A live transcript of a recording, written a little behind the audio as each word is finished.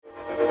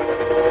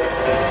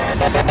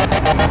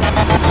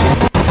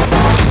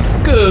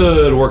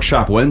Good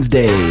Workshop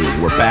Wednesday.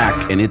 We're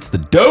back, and it's the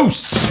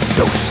Dose.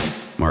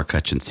 Mark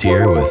Hutchins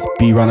here with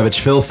B. Ronovich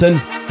Filson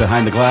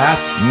behind the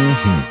glass.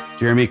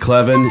 Jeremy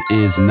Clevin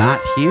is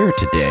not here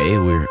today.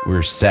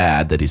 We're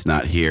sad that he's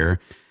not here.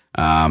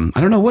 I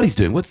don't know what he's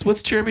doing.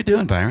 What's Jeremy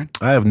doing, Byron?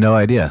 I have no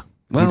idea.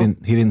 Well,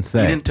 he didn't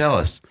say. He didn't tell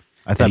us.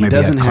 I thought maybe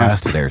he had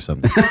class today or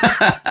something.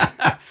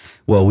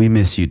 Well, we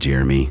miss you,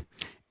 Jeremy.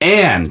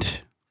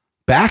 And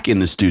back in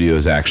the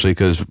studios, actually,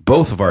 because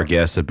both of our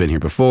guests have been here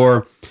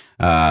before.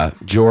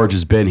 George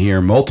has been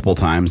here multiple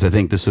times. I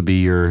think this would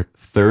be your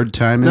third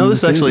time. No,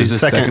 this is actually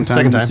second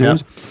time. Yeah.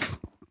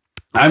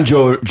 I'm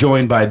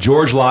joined by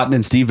George Lawton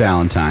and Steve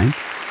Valentine.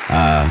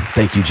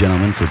 Thank you,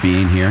 gentlemen, for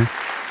being here.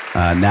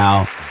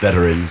 Now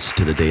veterans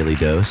to the Daily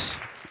Dose,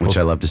 which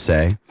I love to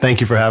say.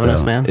 Thank you for having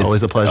us, man.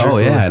 Always a pleasure. Oh,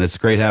 yeah, and it's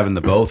great having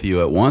the both of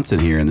you at once in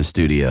here in the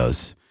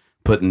studios.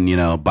 Putting,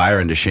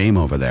 Byron to shame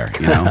over there,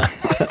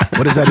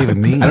 What does that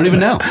even mean? I don't even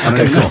know.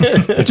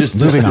 But just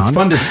moving on. It's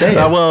fun to say.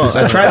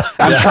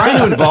 I'm trying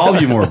to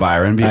involve you more,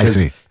 Byron,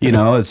 because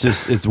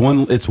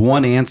it's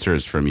one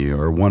answers from you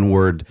or one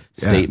word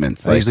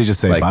statements. I usually just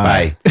say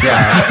bye.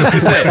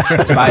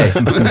 Yeah, bye.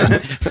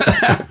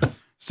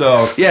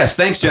 So yes,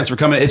 thanks, gents, for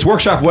coming. It's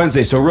Workshop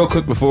Wednesday. So real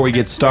quick before we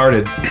get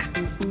started,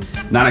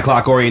 9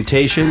 o'clock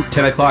orientation,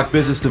 10 o'clock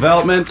business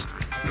development.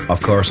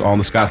 Of course, all in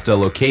the Scottsdale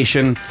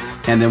location.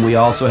 And then we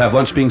also have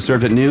lunch being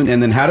served at noon.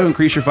 And then how to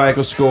increase your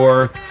FICO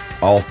score,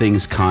 all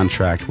things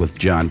contract with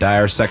John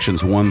Dyer,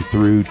 sections 1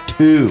 through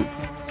 2.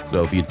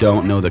 So if you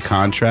don't know the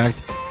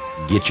contract,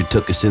 get your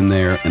tookus in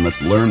there and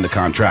let's learn the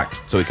contract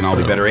so we can all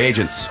be better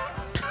agents.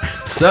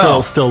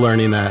 Still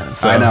learning that.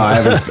 So. I know.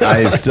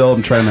 I still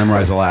am trying to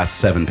memorize the last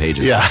 7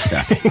 pages. Yeah.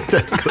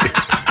 Exactly.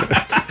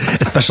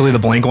 Especially the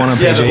blank one on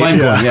page 8. The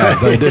blank one. Yeah,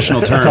 the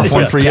additional terms. Tough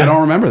one for you. I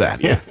don't remember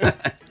that. Yeah.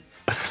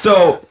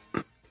 So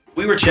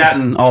we were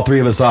chatting, all three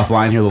of us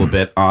offline here a little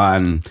bit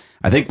on,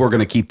 I think we're going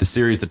to keep the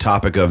series the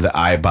topic of the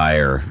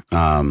iBuyer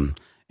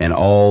and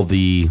all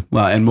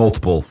and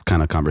multiple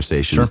kind of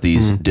conversations,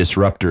 these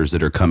disruptors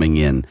that are coming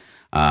in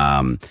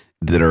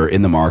that are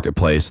in the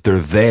marketplace. They're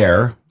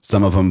there,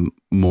 some of them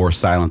more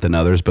silent than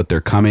others, but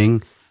they're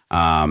coming.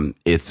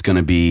 It's going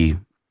to be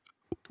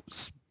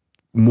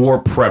more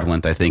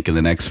prevalent, I think, in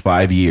the next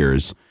 5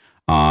 years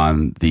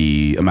on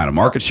the amount of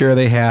market share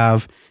they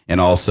have and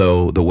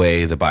also the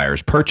way the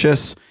buyers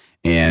purchase.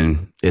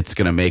 And it's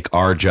going to make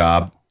our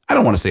job, I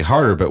don't want to say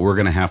harder, but we're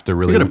going to have to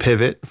really... We're going to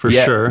pivot for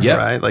sure,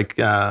 right? Like,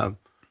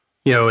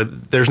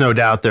 there's no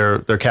doubt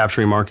they're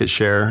capturing market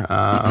share.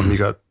 You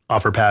got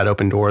OfferPad,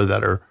 Open Door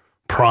that are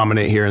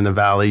prominent here in the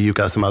Valley. You've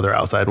got some other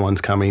outside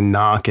ones coming,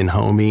 Knock and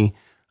Homey,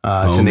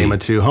 to name a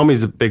two.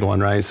 Homey's a big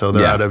one, right? So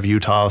they're out of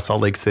Utah,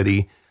 Salt Lake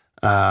City.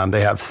 They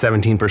have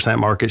 17%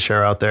 market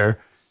share out there.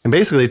 And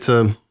basically it's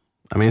a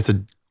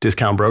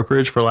discount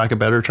brokerage, for lack of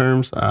better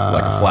terms.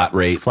 Like a flat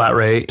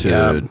rate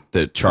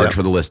to charge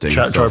for the listing.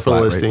 Charge for the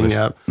listing,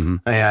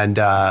 And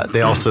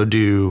they also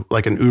do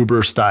like an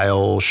Uber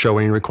style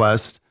showing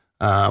request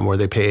where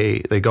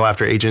they go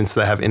after agents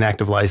that have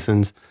inactive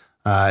license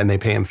and they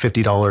pay them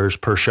 $50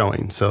 per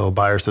showing. So a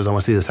buyer says, I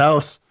want to see this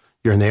house.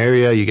 You're in the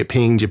area, you get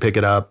pinged, you pick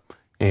it up,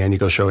 and you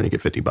go show it and you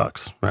get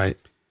 $50, right?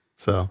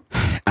 So,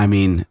 I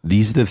mean,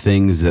 these are the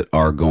things that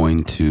are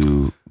going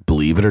to,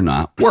 believe it or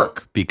not,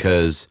 work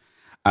because...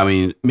 I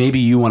mean, maybe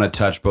you want to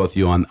touch both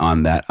you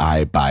on that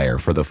iBuyer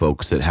for the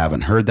folks that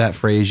haven't heard that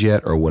phrase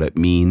yet or what it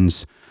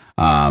means.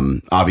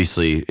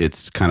 Obviously,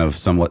 it's kind of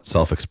somewhat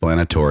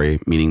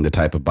self-explanatory, meaning the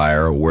type of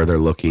buyer, where they're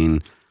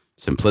looking,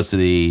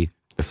 simplicity,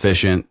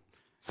 efficient.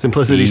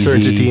 Simplicity, easy.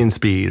 certainty, and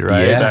speed,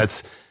 right? Yeah.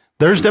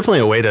 There's definitely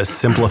a way to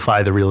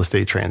simplify the real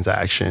estate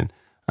transaction.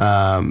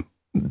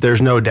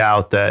 There's no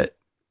doubt that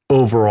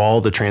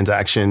overall the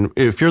transaction,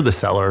 if you're the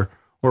seller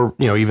or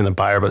even the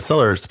buyer, but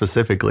seller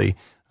specifically,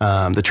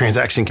 the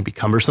transaction can be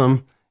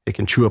cumbersome. It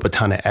can chew up a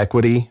ton of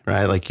equity,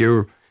 right? Like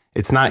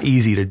it's not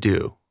easy to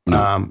do.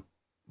 No.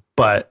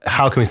 But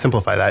how can we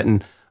simplify that?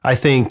 And I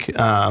think the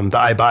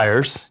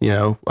iBuyers,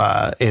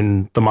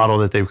 in the model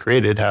that they've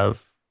created,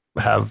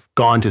 have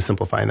gone to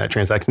simplifying that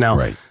transaction.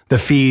 Now, the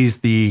fees,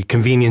 the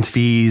convenience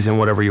fees, and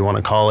whatever you want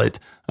to call it,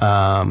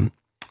 have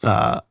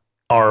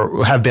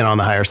been on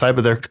the higher side,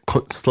 but they're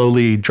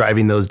slowly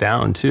driving those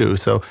down too.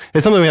 So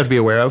it's something we have to be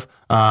aware of.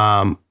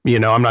 I'm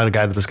not a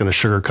guy that's going to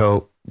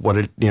sugarcoat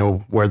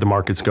where the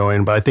market's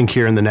going, but I think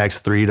here in the next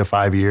 3 to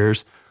 5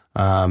 years,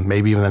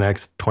 maybe even the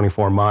next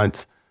 24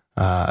 months,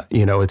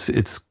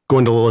 it's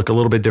going to look a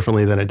little bit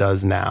differently than it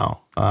does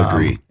now.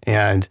 Agree.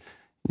 And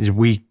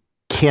we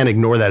can't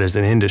ignore that as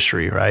an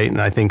industry, right?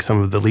 And I think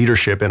some of the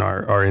leadership in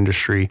our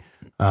industry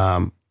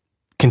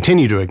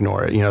continue to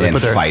ignore it. And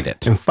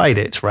fight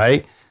it,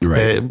 right?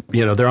 Right.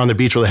 They're on the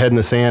beach with their head in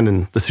the sand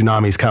and the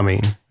tsunami's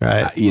coming,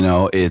 right?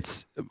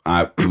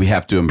 We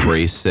have to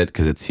embrace it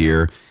because it's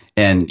here.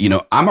 And,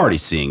 I'm already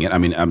seeing it. I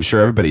mean, I'm sure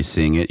everybody's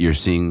seeing it. You're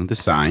seeing the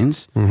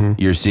signs. Mm-hmm.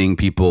 You're seeing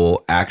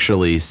people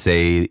actually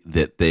say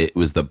that it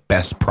was the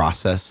best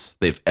process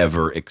they've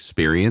ever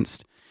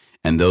experienced.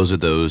 And those are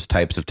those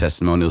types of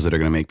testimonials that are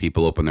going to make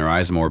people open their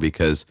eyes more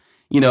because,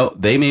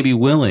 they may be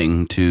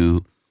willing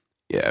to,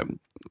 I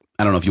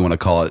don't know if you want to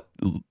call it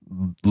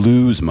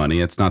lose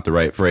money. It's not the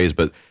right phrase,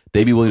 but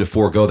they'd be willing to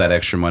forego that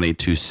extra money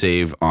to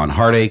save on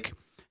heartache,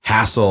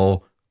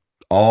 hassle,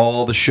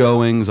 all the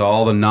showings,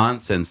 all the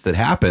nonsense that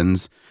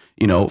happens,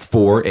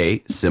 for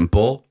a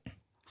simple,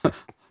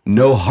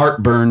 no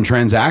heartburn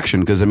transaction.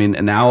 Because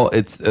now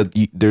it's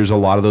there's a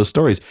lot of those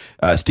stories.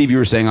 Steve, you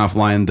were saying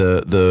offline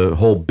the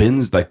whole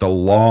bins, like the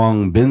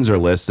long Binzer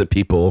lists that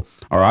people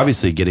are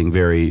obviously getting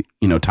very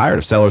tired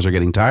of. Sellers are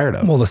getting tired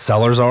of. Well, the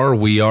sellers are.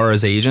 We are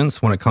as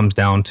agents when it comes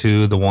down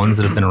to the ones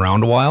that have been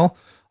around a while.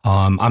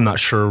 I'm not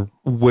sure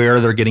where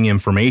they're getting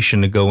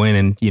information to go in,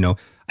 and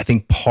I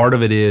think part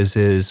of it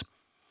is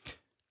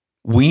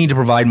we need to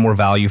provide more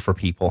value for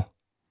people.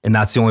 And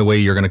that's the only way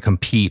you're going to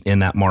compete in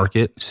that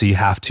market. So you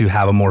have to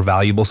have a more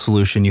valuable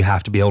solution. You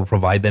have to be able to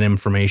provide that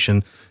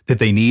information that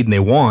they need and they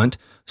want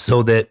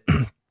so that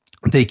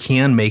they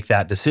can make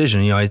that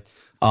decision.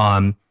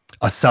 A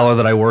seller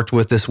that I worked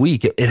with this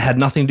week, it had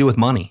nothing to do with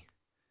money.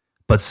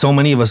 But so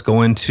many of us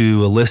go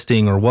into a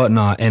listing or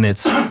whatnot, and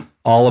it's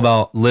all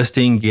about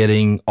listing,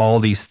 getting all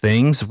these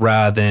things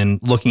rather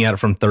than looking at it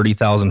from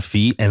 30,000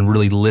 feet and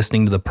really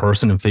listening to the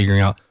person and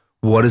figuring out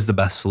what is the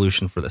best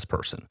solution for this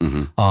person.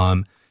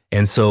 Mm-hmm.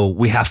 And so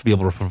we have to be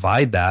able to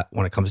provide that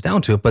when it comes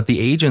down to it. But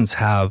the agents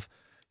have,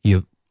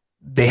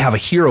 they have a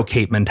hero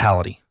cape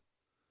mentality.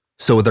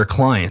 So with their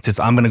clients, it's,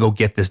 I'm going to go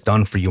get this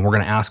done for you. And we're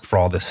going to ask for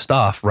all this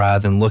stuff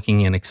rather than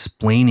looking and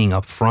explaining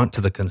up front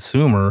to the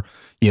consumer,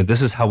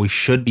 this is how we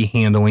should be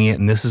handling it.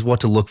 And this is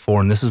what to look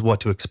for. And this is what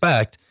to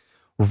expect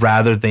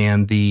rather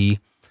than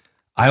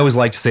I always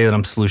like to say that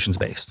I'm solutions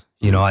based.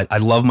 I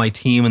love my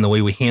team and the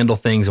way we handle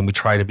things. And we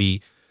try to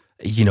be,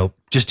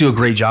 just do a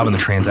great job in the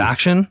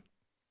transaction.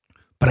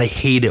 But I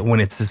hate it when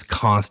it's this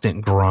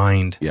constant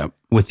grind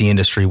with the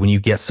industry, when you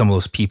get some of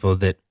those people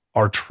that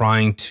are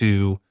trying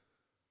to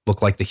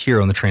look like the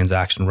hero in the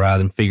transaction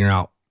rather than figuring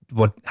out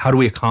how do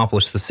we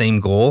accomplish the same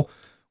goal,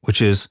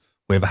 which is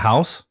we have a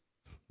house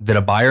that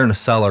a buyer and a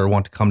seller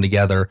want to come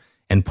together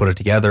and put it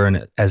together.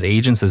 And as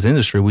agents, as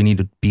industry, we need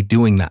to be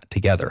doing that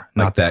together,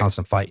 not the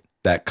constant fight.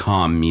 That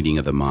calm meeting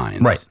of the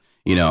minds. Right.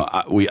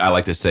 I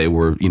like to say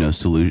we're,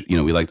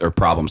 solution, we like our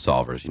problem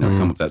solvers,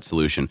 come up with that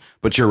solution.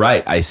 But you're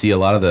right. I see a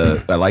lot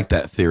of I like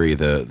that theory,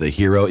 the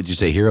hero, did you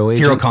say hero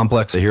agent? Hero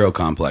complex. The hero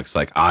complex.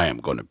 Like, I am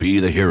going to be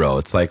the hero.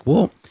 It's like,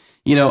 well,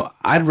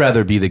 I'd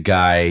rather be the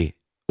guy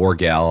or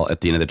gal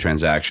at the end of the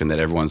transaction that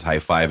everyone's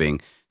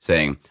high-fiving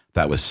saying,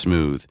 that was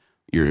smooth.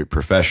 You're a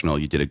professional.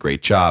 You did a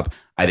great job.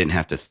 I didn't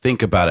have to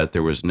think about it.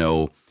 There was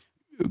no,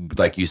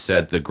 like you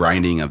said, the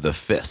grinding of the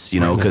fists,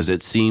 because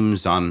it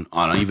seems on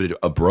even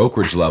a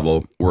brokerage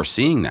level, we're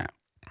seeing that.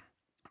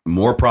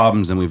 More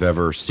problems than we've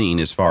ever seen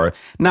as far,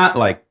 not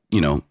like,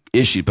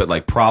 issue, but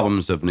like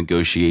problems of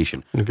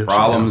negotiation.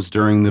 Problems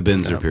during the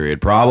Binzer period.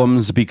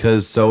 Problems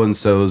because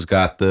so-and-so's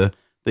got the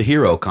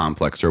hero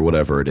complex or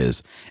whatever it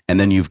is. And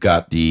then you've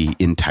got the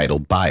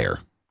entitled buyer.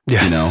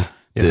 Yes.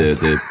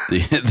 The you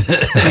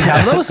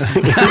have those?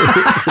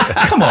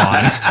 Come on.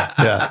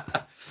 Yeah.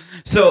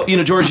 So,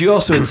 George, you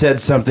also had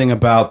said something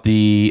about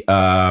the,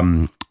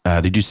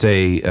 did you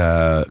say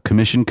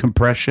commission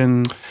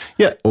compression?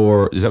 Yeah.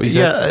 Or is that what you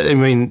said?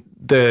 Yeah.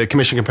 The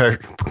commission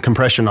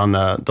compression on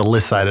the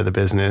list side of the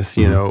business,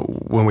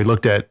 when we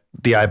looked at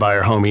the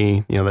iBuyer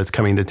homie, that's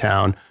coming to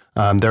town,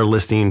 they're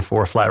listing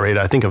for a flat rate,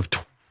 I think of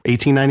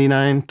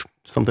 $18.99,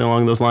 something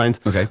along those lines.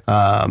 Okay.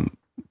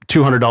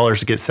 $200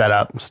 to get set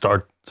up,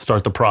 start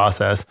the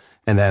process.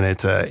 And then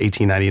it's a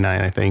 $18.99,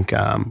 I think,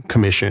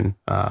 commission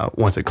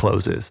once it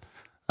closes.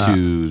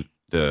 To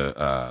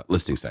the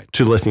listing site.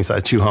 To the listing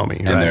site, to homie.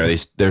 And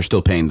right? they're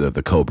still paying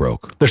the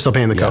co-broke. They're still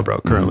paying the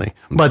co-broke currently.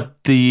 Mm-hmm.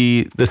 But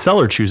the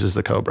seller chooses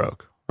the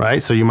co-broke,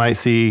 right? So you might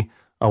see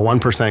a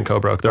 1%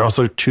 co-broke. They're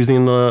also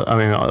choosing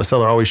a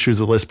seller always chooses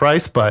the list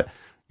price, but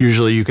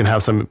usually you can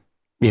have some,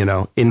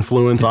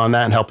 influence on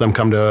that and help them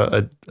come to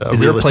a Is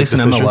there a place in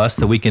decision. MLS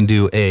that we can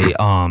do a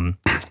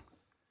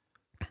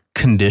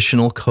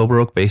conditional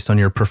co-broke based on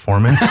your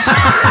performance?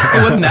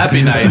 Wouldn't that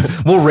be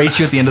nice? We'll rate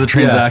you at the end of the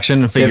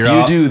transaction and figure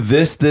out. If you do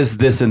this,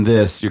 and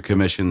this, your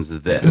commission's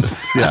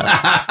this.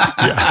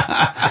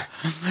 Yeah.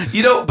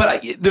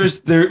 But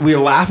we are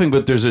laughing,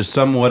 but there's a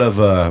somewhat of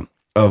a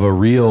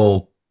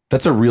real,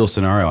 that's a real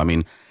scenario.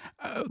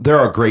 There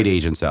are great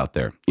agents out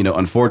there.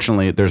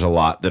 Unfortunately, there's a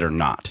lot that are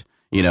not.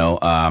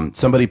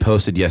 Somebody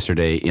posted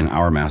yesterday in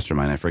our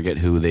mastermind, I forget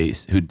who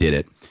did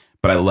it,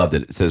 but I loved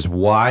it. It says,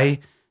 why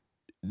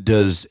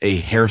does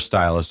a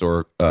hairstylist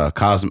or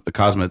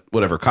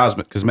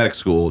cosmetic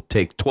school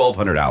take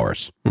 1,200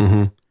 hours,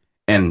 and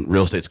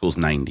real estate school's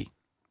 90?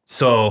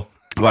 So,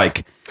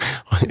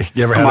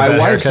 you ever had my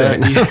wife's my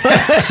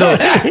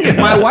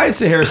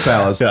wife's a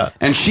hairstylist,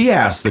 and she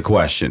asked the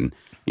question.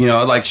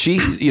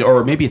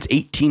 Or maybe it's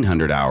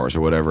 1,800 hours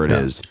or whatever it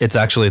is. It's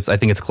actually, I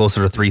think it's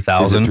closer to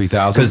 3,000.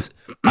 3,000? Because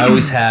I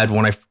always had,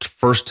 when I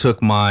first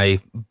took my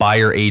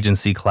buyer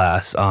agency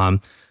class,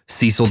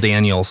 Cecil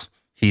Daniels,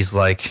 he's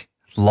like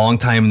long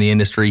time in the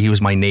industry. He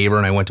was my neighbor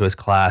and I went to his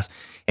class,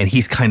 and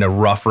he's kind of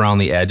rough around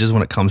the edges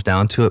when it comes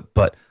down to it.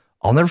 But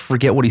I'll never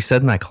forget what he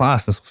said in that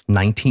class. This was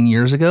 19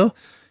 years ago.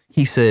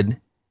 He said,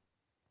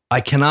 I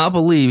cannot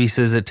believe, he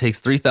says, it takes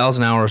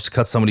 3,000 hours to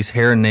cut somebody's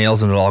hair and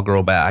nails and it'll all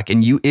grow back.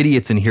 And you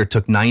idiots in here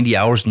took 90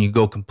 hours and you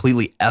go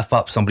completely F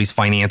up somebody's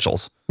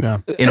financials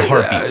in a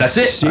heartbeat. That's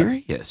it.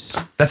 Serious.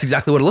 That's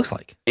exactly what it looks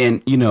like.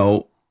 And,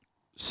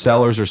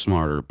 sellers are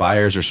smarter,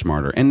 buyers are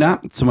smarter, and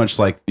not so much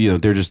like,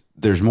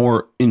 there's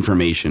more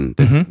information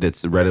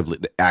that's readily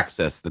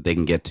access that they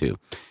can get to.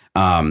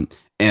 And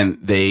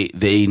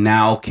they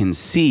now can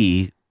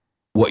see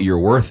what your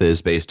worth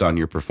is based on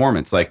your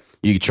performance. Like,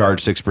 you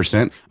charge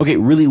 6%. Okay,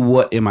 really,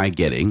 what am I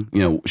getting?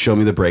 Show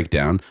me the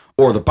breakdown.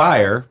 Or the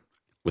buyer,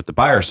 with the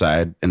buyer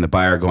side, and the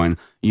buyer going,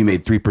 you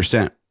made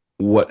 3%.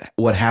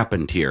 What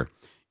happened here?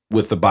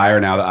 With the buyer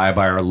now, the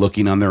iBuyer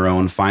looking on their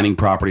own, finding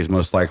properties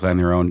most likely on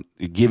their own,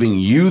 giving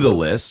you the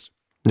list.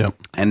 Yep.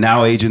 And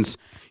now agents,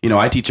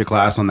 I teach a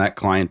class on that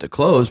client to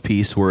close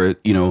piece where,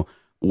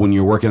 when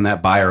you're working on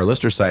that buyer or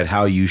lister side,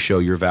 how you show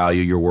your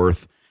value, your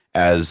worth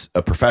as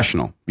a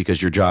professional,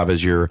 because your job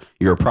is you're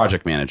a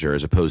project manager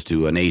as opposed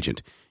to an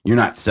agent. You're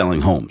not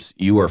selling homes.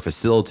 You are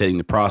facilitating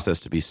the process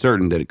to be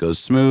certain that it goes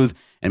smooth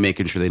and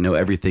making sure they know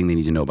everything they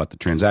need to know about the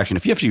transaction.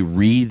 If you actually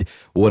read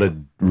what a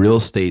real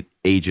estate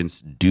agent's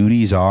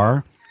duties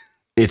are,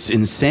 it's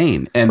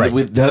insane. And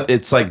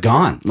it's like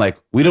gone. Like,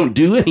 we don't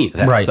do any of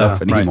that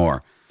stuff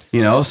anymore.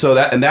 So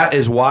that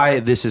is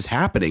why this is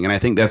happening. And I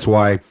think that's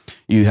why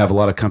you have a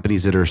lot of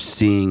companies that are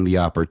seeing the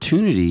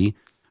opportunity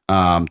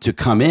to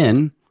come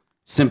in,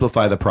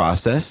 simplify the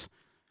process,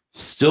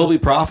 still be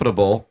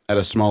profitable at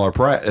a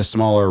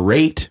smaller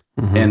rate,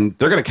 and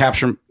they're going to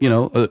capture,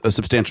 a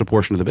substantial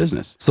portion of the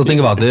business. So think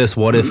about this.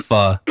 What if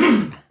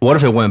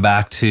it went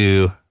back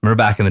to, remember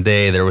back in the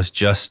day, there was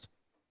just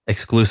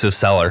exclusive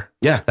seller.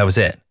 Yeah. That was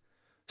it.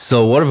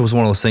 So what if it was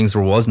one of those things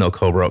where there was no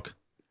co-broke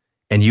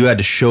and you had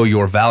to show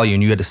your value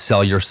and you had to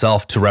sell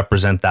yourself to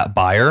represent that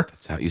buyer?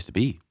 That's how it used to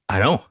be. I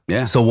know.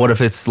 Yeah. So what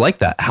if it's like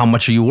that? How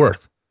much are you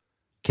worth?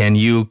 Can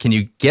you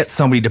get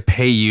somebody to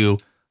pay you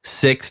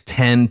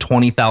 $6,000, $10,000,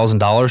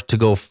 $20,000 to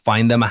go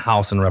find them a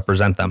house and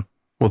represent them?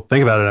 Well,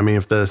 think about it. I mean,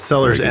 if the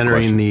seller's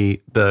entering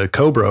the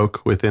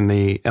co-broke within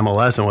the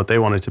MLS and what they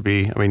want it to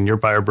be, I mean, your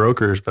buyer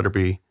brokers better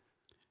be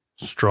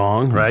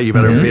strong, right? You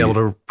better be able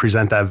to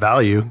present that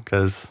value,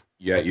 because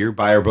your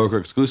buyer broker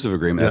exclusive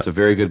agreement. That's a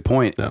very good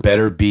point.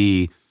 Better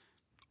be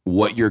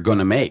what you're going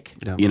to make.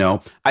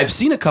 I've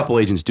seen a couple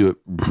agents do it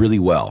really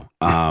well,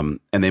 and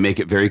they make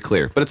it very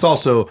clear. But it's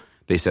also,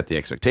 they set the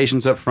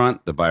expectations up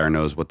front. The buyer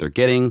knows what they're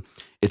getting.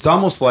 It's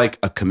almost like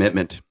a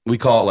commitment. We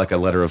call it like a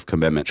letter of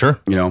commitment. Sure.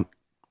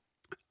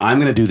 I'm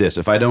going to do this.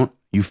 If I don't,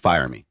 you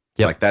fire me.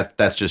 Yep. Like that.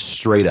 That's just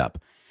straight up.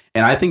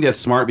 And I think that's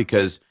smart,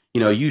 because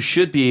you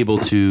should be able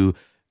to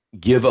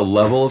give a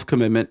level of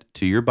commitment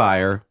to your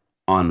buyer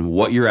on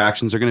what your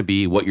actions are going to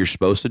be, what you're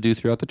supposed to do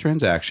throughout the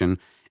transaction,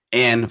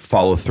 and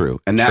follow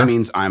through. And that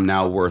means I'm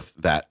now worth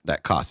that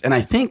cost. And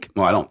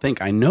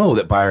I know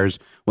that buyers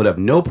would have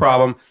no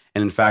problem,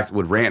 and in fact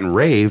would rant and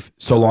rave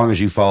so long as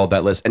you followed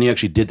that list and you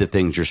actually did the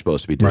things you're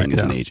supposed to be doing as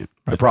an agent.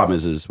 The problem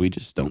is we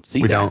just don't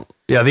see that. Don't.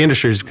 Yeah, the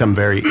industry has become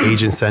very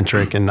agent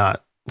centric and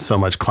not so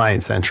much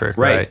client centric,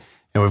 right?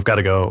 And we've got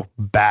to go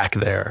back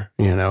there.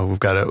 We've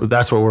got to.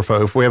 That's what we're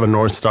focused. If we have a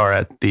North Star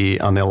on the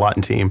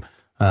Allotton team,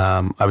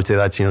 I would say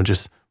that's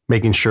just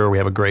making sure we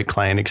have a great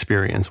client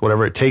experience,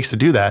 whatever it takes to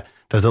do that.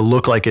 Does it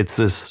look like it's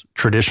this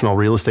traditional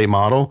real estate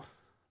model?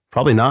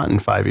 Probably not in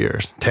 5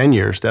 years. 10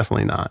 years,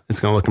 definitely not. It's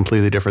going to look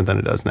completely different than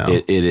it does now.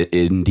 It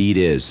indeed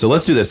is. So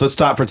let's do this. Let's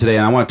stop for today.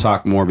 And I want to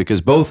talk more,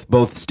 because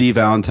both Steve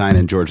Valentine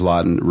and George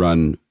Allotton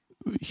run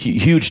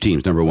huge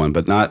teams, number one,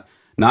 but not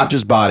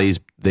just bodies.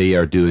 They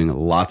are doing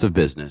lots of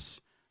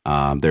business.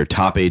 They're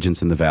top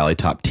agents in the Valley,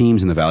 top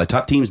teams in the Valley,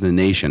 top teams in the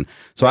nation.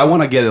 So I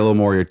want to get a little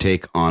more of your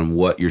take on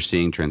what you're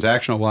seeing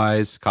transactional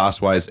wise,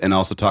 cost wise, and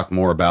also talk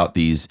more about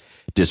these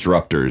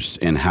disruptors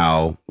and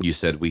how you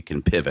said we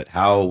can pivot,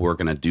 how we're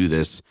going to do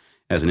this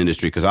as an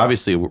industry. Because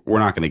obviously we're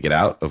not going to get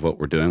out of what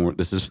we're doing.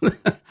 This is, I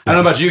don't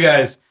know about you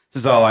guys.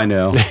 This is all I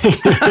know.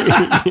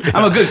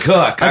 I'm a good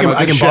cook.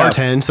 I can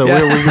bartend, so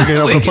we're going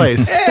to open a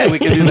place. Yeah, we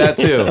can do that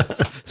too.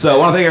 So I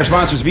want to thank our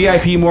sponsors,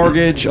 VIP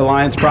Mortgage,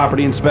 Alliance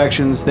Property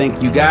Inspections.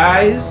 Thank you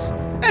guys,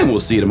 and we'll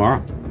see you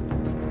tomorrow.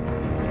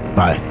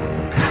 Bye.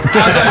 I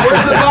was like,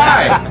 where's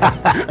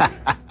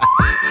the bye?